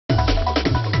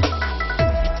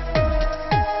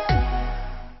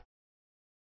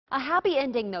happy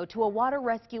ending, though, to a water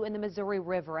rescue in the Missouri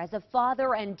River as a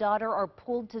father and daughter are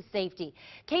pulled to safety.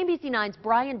 KMBC 9's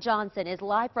Brian Johnson is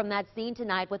live from that scene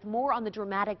tonight with more on the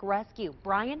dramatic rescue.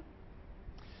 Brian?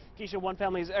 Keisha, one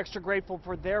family is extra grateful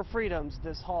for their freedoms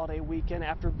this holiday weekend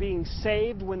after being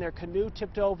saved when their canoe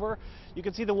tipped over. You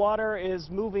can see the water is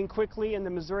moving quickly in the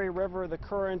Missouri River, the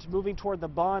current moving toward the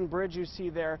Bond Bridge you see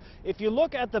there. If you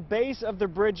look at the base of the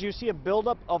bridge, you see a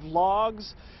buildup of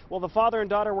logs. Well, the father and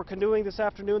daughter were canoeing this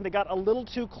afternoon. They got a little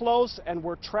too close and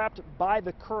were trapped by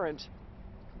the current.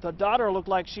 The daughter looked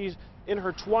like she's in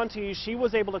her 20s. She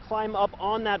was able to climb up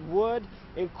on that wood.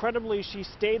 Incredibly, she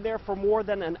stayed there for more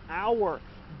than an hour,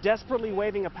 desperately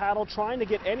waving a paddle, trying to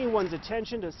get anyone's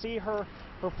attention to see her.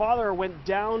 Her father went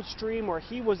downstream where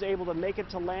he was able to make it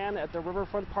to land at the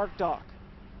Riverfront Park dock.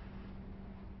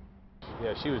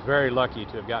 Yeah, she was very lucky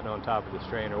to have gotten on top of the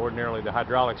strainer. Ordinarily, the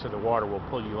hydraulics of the water will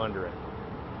pull you under it,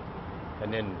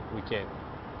 and then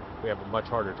we have a much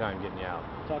harder time getting you out.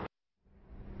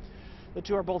 The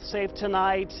two are both safe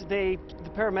tonight. The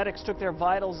paramedics took their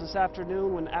vitals this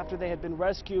afternoon when, after they had been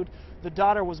rescued, the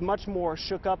daughter was much more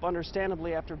shook up,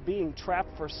 understandably, after being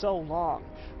trapped for so long.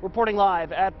 Reporting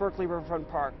live at Berkeley Riverfront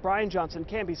Park, Brian Johnson,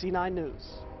 KMBC 9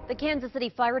 News. The Kansas City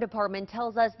Fire Department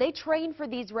tells us they train for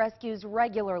these rescues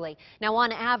regularly. Now,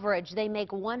 on average, they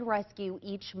make one rescue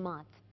each month.